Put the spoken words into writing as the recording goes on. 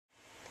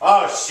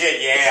Oh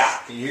shit, yeah.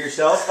 Can you hear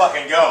yourself? Let's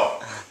fucking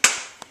go.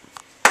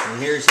 Can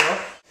you hear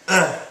yourself?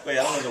 Wait,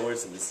 I don't know the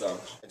words of this song.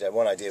 That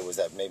one idea was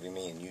that maybe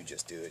me and you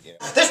just do it, you know.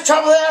 There's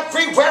trouble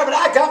everywhere, but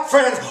I got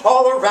friends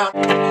all around.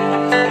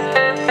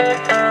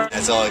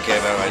 That's all I care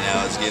about right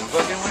now is getting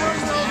fucking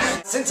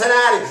weird.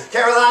 Cincinnati,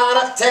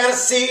 Carolina,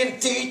 Tennessee,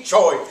 and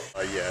Detroit.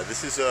 Yeah,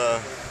 this is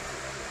the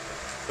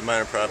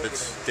Minor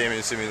Prophets.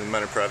 Damion Suomi, the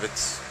Minor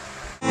Prophets.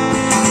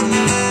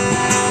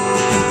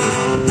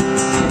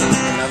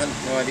 Nothing?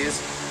 No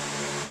ideas?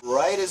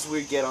 Right as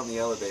we get on the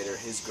elevator,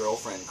 his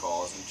girlfriend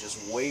calls and just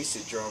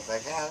wasted drunk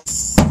like that.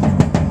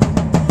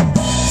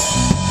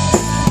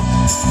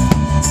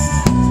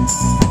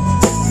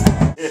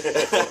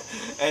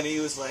 And he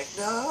was like,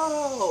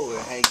 no!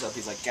 And hangs up.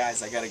 He's like,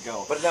 guys, I gotta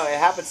go. But no, it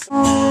happens.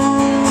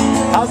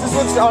 How's this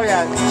one? Oh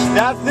yeah,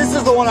 this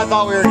is the one I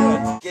thought we were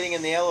doing. Getting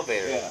in the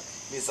elevator. Yeah.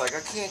 He's like, I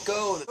can't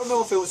go. I don't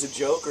know if it was a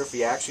joke or if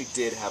he actually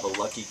did have a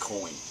lucky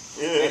coin.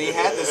 Yeah. And he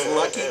had this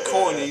lucky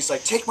coin, and he's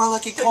like, take my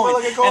lucky coin.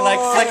 And like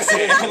flex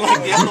it. And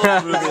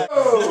like,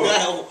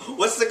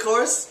 what's the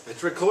chorus?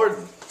 It's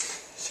recording.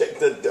 Shake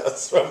the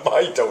dust from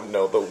I don't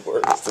know the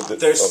words to this.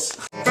 There's...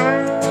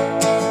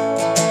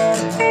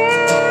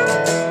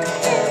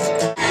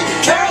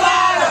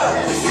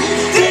 Carolina,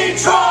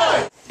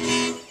 Detroit.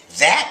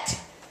 That?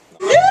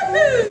 Oh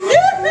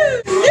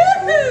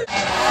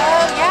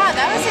yeah,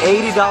 that was a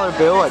 $80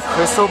 bill at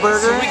Crystal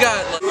Burger. So we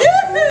got.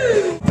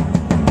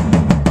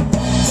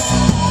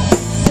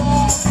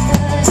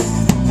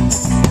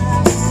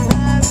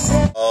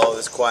 Oh,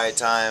 this quiet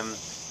time.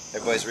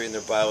 Everybody's reading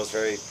their Bibles,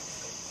 very,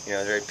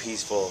 very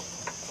peaceful.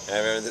 And I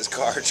remember this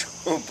car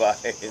drove by,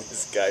 and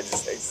this guy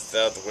just exits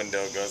out the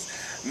window and goes,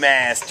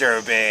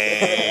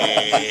 "Masturbate."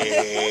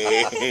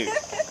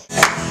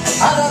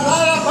 I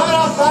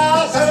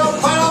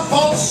don't know,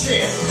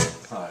 bullshit.